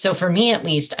 So for me, at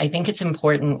least, I think it's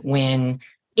important when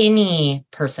any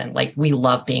person, like we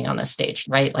love being on this stage,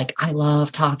 right? Like I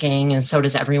love talking and so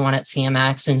does everyone at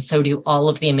CMX and so do all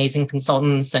of the amazing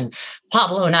consultants and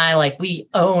Pablo and I, like we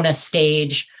own a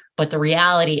stage. But the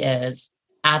reality is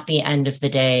at the end of the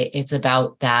day, it's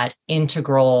about that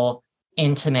integral,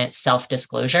 intimate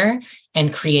self-disclosure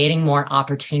and creating more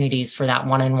opportunities for that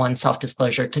one-on-one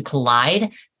self-disclosure to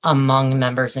collide among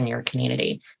members in your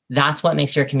community. That's what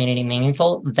makes your community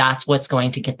meaningful. That's what's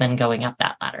going to get them going up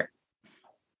that ladder.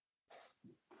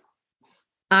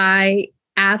 I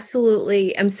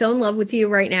absolutely am so in love with you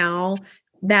right now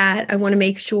that I want to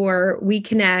make sure we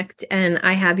connect, and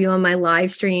I have you on my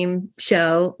live stream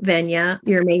show, Venya.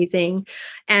 You're amazing.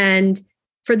 And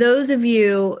for those of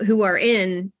you who are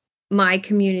in my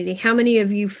community, how many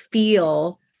of you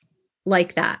feel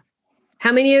like that?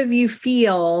 How many of you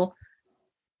feel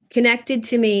connected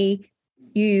to me?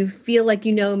 You feel like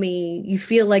you know me. You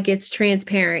feel like it's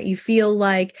transparent. You feel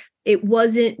like it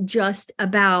wasn't just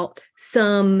about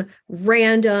some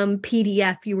random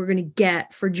PDF you were going to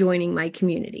get for joining my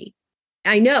community.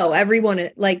 I know everyone,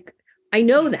 like, I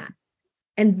know that.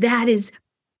 And that is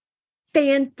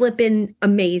fan-flipping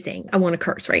amazing. I want to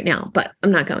curse right now, but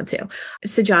I'm not going to.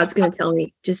 Sajad's going to tell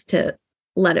me just to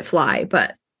let it fly,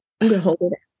 but I'm going to hold it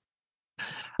in.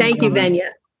 Thank you, Venya.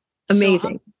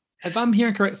 Amazing. So if I'm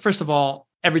hearing correct, first of all,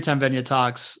 every time Venya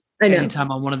talks,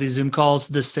 anytime on one of these Zoom calls,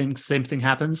 same thing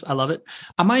happens. I love it.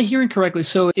 Am I hearing correctly?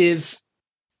 So if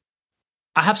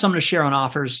I have something to share on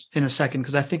offers in a second,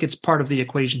 because I think it's part of the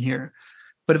equation here.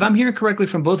 But if I'm hearing correctly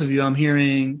from both of you, I'm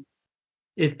hearing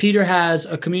if Peter has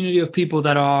a community of people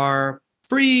that are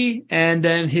free, and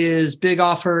then his big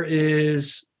offer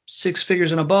is 6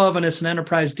 figures and above, and it's an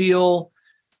enterprise deal,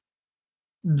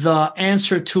 the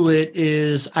answer to it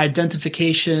is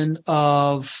identification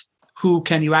of who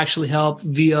can you actually help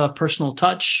via personal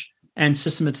touch and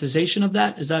systematization of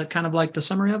that. Is that kind of like the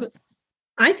summary of it?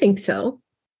 I think so.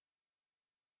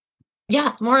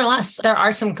 Yeah, more or less. There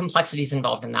are some complexities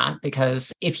involved in that,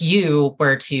 because if you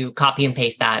were to copy and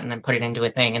paste that and then put it into a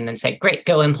thing and then say, great,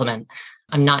 go implement,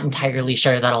 I'm not entirely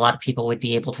sure that a lot of people would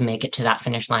be able to make it to that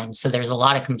finish line. So there's a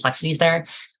lot of complexities there.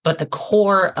 But the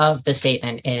core of the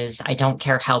statement is, I don't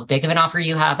care how big of an offer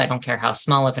you have. I don't care how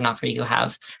small of an offer you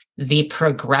have. The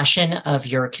progression of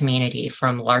your community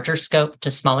from larger scope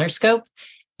to smaller scope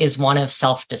is one of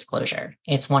self-disclosure.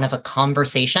 It's one of a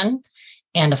conversation,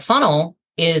 and a funnel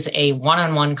is a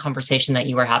one-on-one conversation that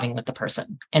you are having with the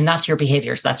person. And that's your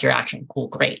behaviors. That's your action. Cool.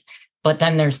 Great. But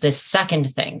then there's this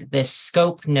second thing, this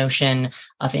scope notion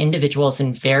of individuals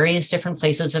in various different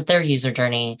places of their user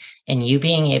journey, and you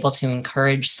being able to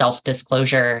encourage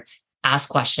self-disclosure, ask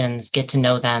questions, get to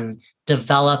know them,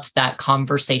 develop that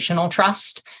conversational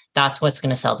trust. That's what's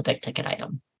going to sell the big ticket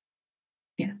item.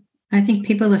 Yeah. I think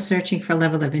people are searching for a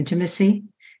level of intimacy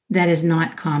that is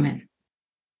not common.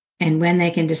 And when they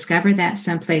can discover that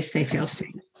someplace, they feel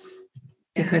safe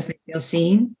because they feel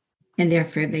seen, and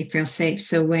therefore they feel safe.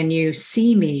 So when you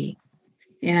see me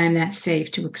and I'm that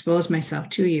safe to expose myself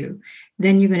to you,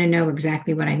 then you're going to know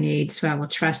exactly what I need. So I will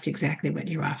trust exactly what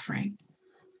you're offering.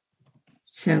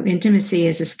 So intimacy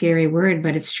is a scary word,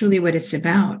 but it's truly what it's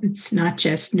about. It's not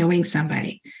just knowing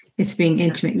somebody. It's being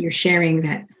intimate. You're sharing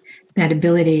that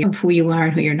ability of who you are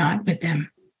and who you're not with them.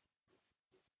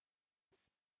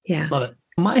 Yeah. Love it.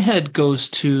 My head goes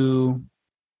to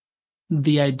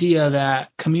the idea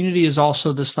that community is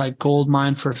also this like gold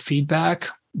mine for feedback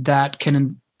that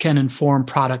can inform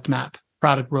product roadmap.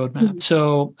 Mm-hmm.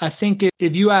 So I think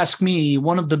if you ask me,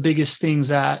 one of the biggest things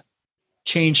that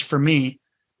changed for me,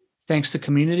 thanks to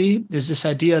community, is this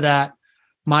idea that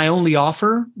my only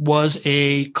offer was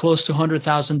a close to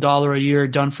 $100,000 a year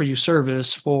done for you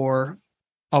service for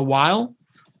a while.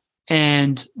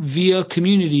 And via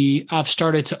community, I've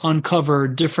started to uncover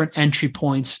different entry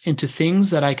points into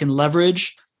things that I can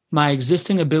leverage my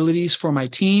existing abilities for my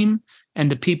team and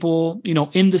the people,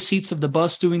 in the seats of the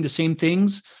bus doing the same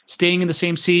things, staying in the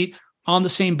same seat on the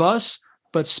same bus,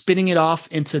 but spinning it off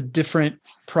into different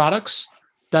products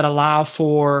that allow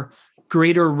for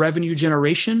greater revenue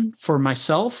generation for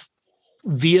myself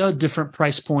via different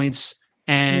price points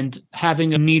and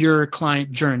having a neater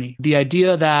client journey. The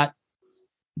idea that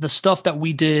the stuff that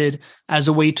we did as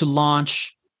a way to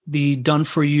launch the Done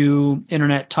For You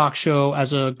internet talk show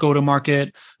as a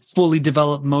go-to-market, fully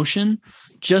developed motion,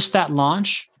 just that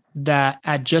launch that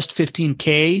at just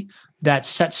 15K, that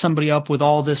sets somebody up with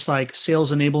all this like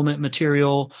sales enablement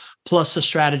material, plus a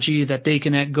strategy that they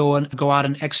can go out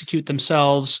and execute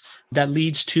themselves, that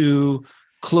leads to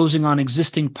closing on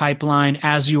existing pipeline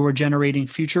as you were generating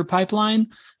future pipeline.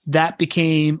 That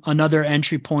became another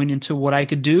entry point into what I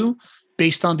could do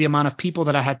based on the amount of people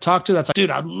that I had talked to. That's like, dude,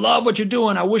 I love what you're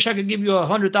doing. I wish I could give you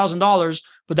 $100,000,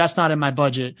 but that's not in my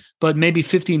budget. But maybe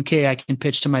 15K I can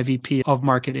pitch to my VP of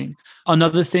marketing.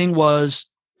 Another thing was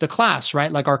the class,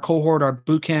 right? Like our cohort, our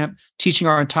boot camp, teaching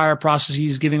our entire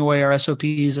processes, giving away our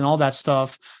SOPs and all that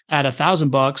stuff at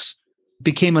 $1,000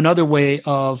 became another way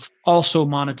of also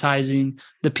monetizing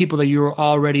the people that you were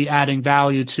already adding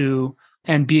value to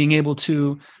and being able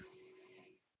to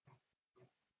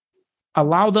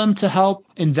allow them to help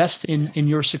invest in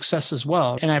your success as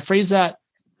well. And I phrase that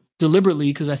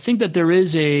deliberately because I think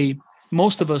that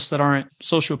most of us that aren't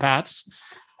sociopaths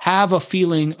have a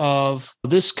feeling of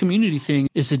this community thing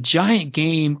is a giant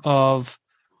game of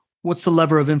what's the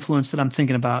lever of influence that I'm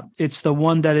thinking about? It's the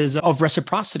one that is of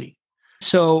reciprocity.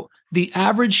 So the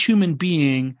average human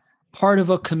being, part of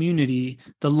a community,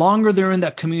 the longer they're in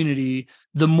that community,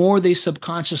 the more they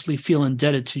subconsciously feel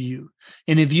indebted to you.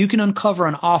 And if you can uncover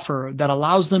an offer that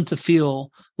allows them to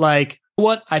feel like,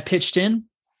 what I pitched in,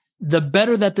 the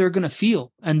better that they're going to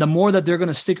feel and the more that they're going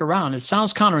to stick around. It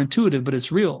sounds counterintuitive, but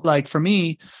it's real. Like for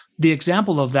me, the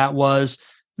example of that was,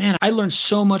 man, I learned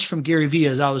so much from Gary Vee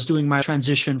as I was doing my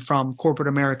transition from corporate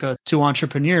America to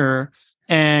entrepreneur.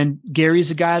 And Gary's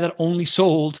a guy that only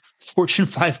sold Fortune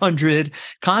 500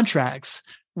 contracts.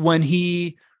 When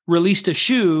he released a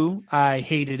shoe, I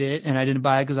hated it and I didn't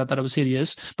buy it because I thought it was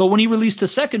hideous. But when he released the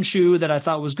second shoe that I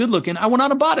thought was good looking, I went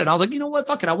out and bought it. I was like, you know what?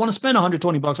 Fuck it. I want to spend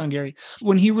 $120 on Gary.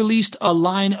 When he released a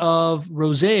line of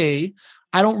rosé,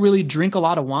 I don't really drink a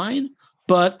lot of wine,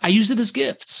 but I used it as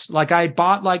gifts. Like I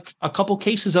bought like a couple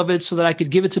cases of it so that I could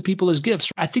give it to people as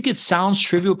gifts. I think it sounds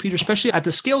trivial, Peter, especially at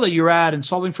the scale that you're at and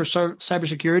solving for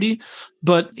cybersecurity.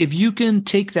 But if you can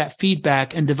take that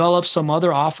feedback and develop some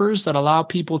other offers that allow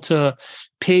people to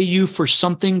pay you for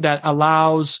something that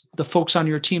allows the folks on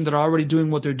your team that are already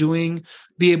doing what they're doing,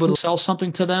 be able to sell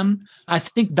something to them, I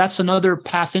think that's another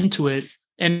path into it.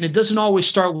 And it doesn't always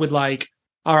start with like,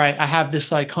 all right, I have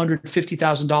this like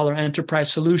 $150,000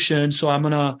 enterprise solution, so I'm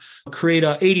going to create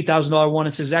a $80,000 one.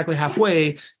 It's exactly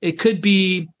halfway. It could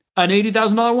be an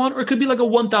 $80,000 one, or it could be like a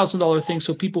 $1,000 thing,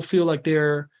 so people feel like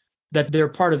they're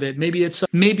part of it. Maybe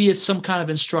it's some kind of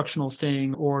instructional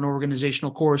thing or an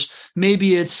organizational course.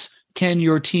 Maybe it's, can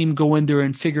your team go in there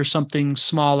and figure something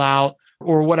small out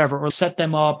or whatever, or set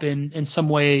them up in some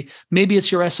way. Maybe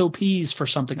it's your SOPs for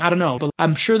something. I don't know. But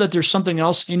I'm sure that there's something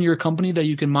else in your company that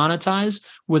you can monetize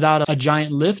without a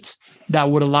giant lift that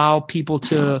would allow people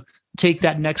to take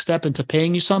that next step into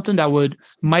paying you something that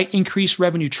might increase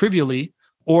revenue trivially,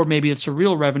 or maybe it's a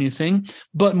real revenue thing.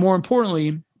 But more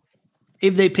importantly,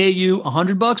 if they pay you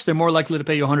 $100, they're more likely to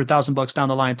pay you $100,000 down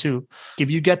the line too. If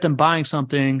you get them buying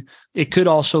something, it could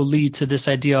also lead to this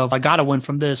idea of, I got to win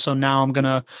from this, so now I'm going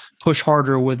to push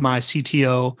harder with my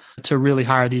CTO to really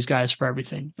hire these guys for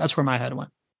everything. That's where my head went.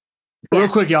 Yeah. Real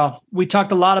quick, y'all, we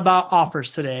talked a lot about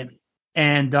offers today,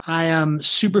 and I am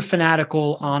super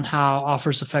fanatical on how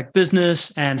offers affect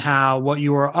business and how what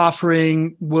you are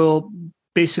offering will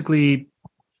basically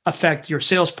affect your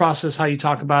sales process, how you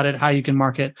talk about it, how you can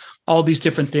market, all these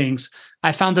different things.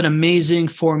 I found an amazing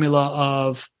formula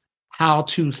of how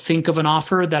to think of an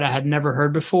offer that I had never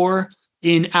heard before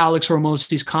in Alex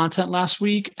Hormozi's content last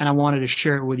week, and I wanted to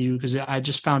share it with you because I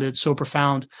just found it so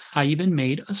profound. I even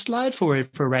made a slide for it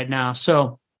for right now.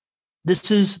 So this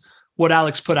is what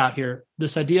Alex put out here.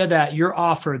 This idea that your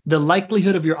offer, the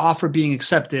likelihood of your offer being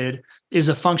accepted is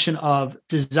a function of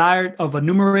a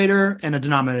numerator and a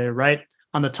denominator, right?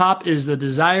 On the top is the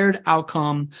desired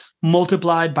outcome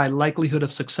multiplied by likelihood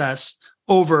of success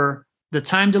over the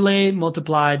time delay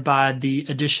multiplied by the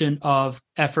addition of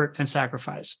effort and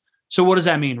sacrifice. So what does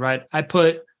that mean, right? I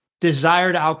put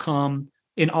desired outcome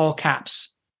in all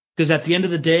caps because at the end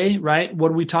of the day, right, what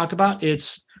do we talk about?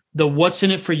 It's the what's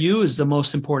in it for you is the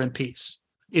most important piece.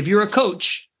 If you're a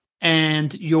coach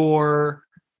and the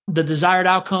desired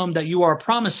outcome that you are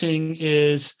promising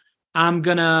is, I'm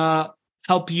going to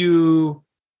help you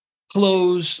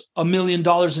close $1 million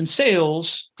in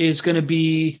sales, is going to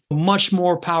be much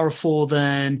more powerful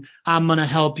than I'm going to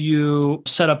help you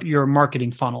set up your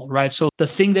marketing funnel, right? So the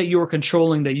thing that you're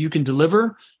controlling that you can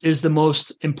deliver is the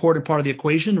most important part of the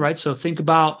equation, right? So think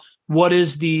about what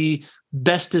is the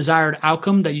best desired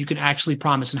outcome that you can actually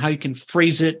promise and how you can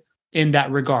phrase it in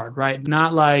that regard, right?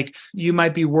 Not like you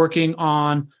might be working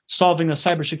on solving a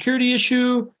cybersecurity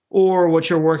issue, or what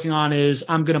you're working on is,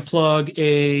 I'm going to plug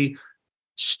a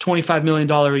 $25 million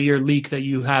a year leak that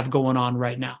you have going on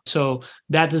right now. So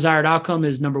that desired outcome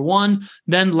is number one.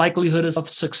 Then likelihood of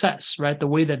success, right? The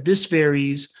way that this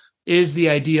varies is the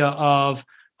idea of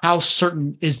how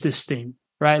certain is this thing,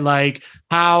 right? Like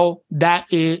how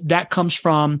that comes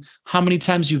from how many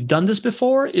times you've done this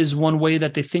before is one way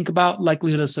that they think about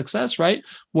likelihood of success, right?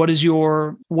 What is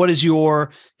your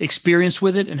experience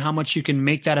with it and how much you can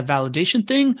make that a validation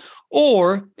thing?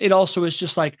 Or it also is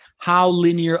just like, how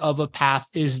linear of a path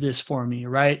is this for me,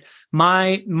 right?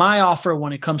 My offer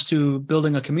when it comes to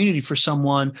building a community for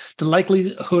someone, the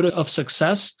likelihood of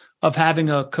success of having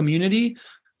a community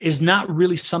is not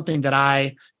really something that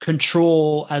I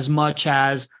control as much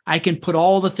as I can put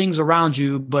all the things around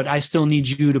you, but I still need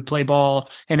you to play ball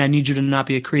and I need you to not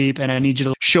be a creep and I need you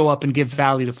to show up and give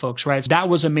value to folks, right? So that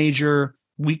was a major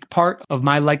weak part of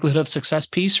my likelihood of success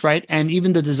piece, right? And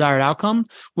even the desired outcome,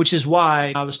 which is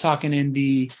why I was talking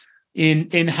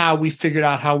in how we figured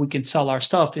out how we can sell our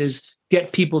stuff is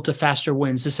get people to faster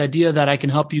wins. This idea that I can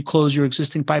help you close your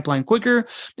existing pipeline quicker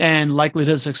and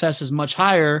likelihood of success is much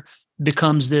higher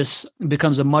becomes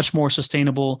a much more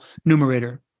sustainable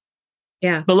numerator.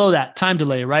 Yeah. Below that, time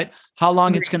delay, right? How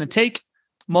long it's going to take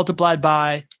multiplied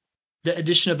by the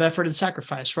addition of effort and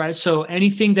sacrifice, right? So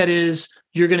anything that is,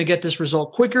 you're going to get this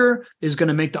result quicker is going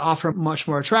to make the offer much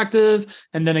more attractive.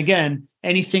 And then again,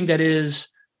 anything that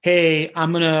is, hey,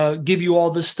 I'm going to give you all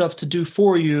this stuff to do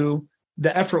for you,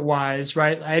 the effort wise,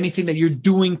 right? Anything that you're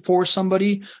doing for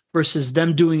somebody versus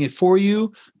them doing it for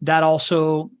you, that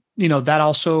also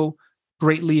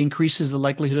greatly increases the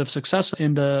likelihood of success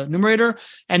in the numerator.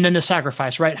 And then the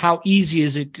sacrifice, right? How easy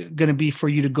is it going to be for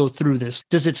you to go through this?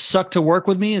 Does it suck to work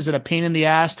with me? Is it a pain in the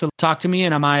ass to talk to me?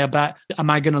 And am I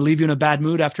going to leave you in a bad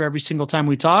mood after every single time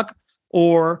we talk?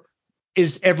 Or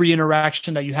is every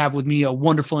interaction that you have with me a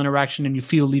wonderful interaction and you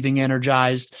feel leaving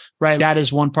energized, right? That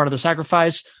is one part of the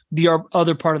sacrifice. The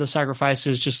other part of the sacrifice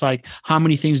is just like, how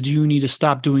many things do you need to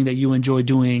stop doing that you enjoy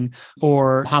doing?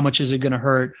 Or how much is it going to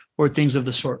hurt? Or things of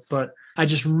the sort. But I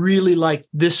just really like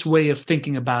this way of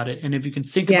thinking about it. And if you can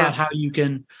think about how you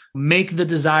can make the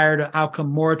desired outcome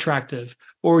more attractive,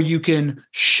 or you can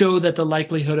show that the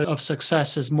likelihood of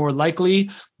success is more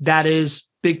likely, that is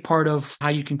big part of how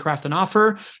you can craft an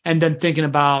offer. And then thinking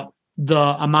about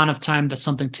the amount of time that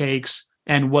something takes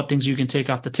and what things you can take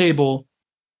off the table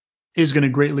is going to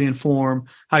greatly inform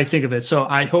how you think of it. So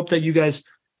I hope that you guys,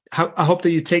 I hope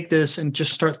that you take this and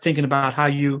just start thinking about how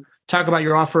you talk about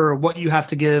your offer or what you have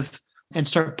to give and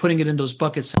start putting it in those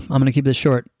buckets. I'm going to keep this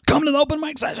short. Come to the open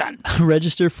mic session.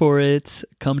 Register for it.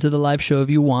 Come to the live show if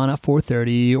you want at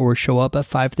 4:30, or show up at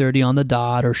 5:30 on the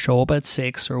dot, or show up at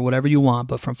 6, or whatever you want.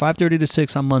 But from 5:30 to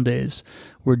 6 on Mondays,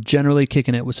 we're generally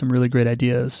kicking it with some really great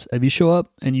ideas. If you show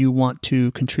up and you want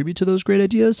to contribute to those great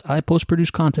ideas, I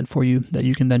post-produce content for you that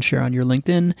you can then share on your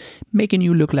LinkedIn, making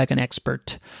you look like an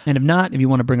expert. And if not, if you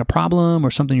want to bring a problem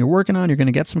or something you're working on, you're going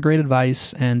to get some great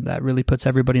advice. And that really puts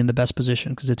everybody in the best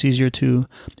position because it's easier to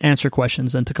answer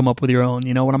questions than to come up with your own.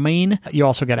 You know what I mean? You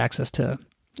also get access to,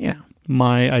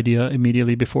 my idea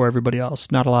immediately before everybody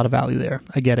else. Not a lot of value there.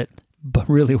 I get it. But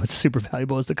really what's super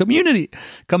valuable is the community.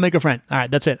 Come make a friend. All right,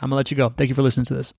 that's it. I'm going to let you go. Thank you for listening to this.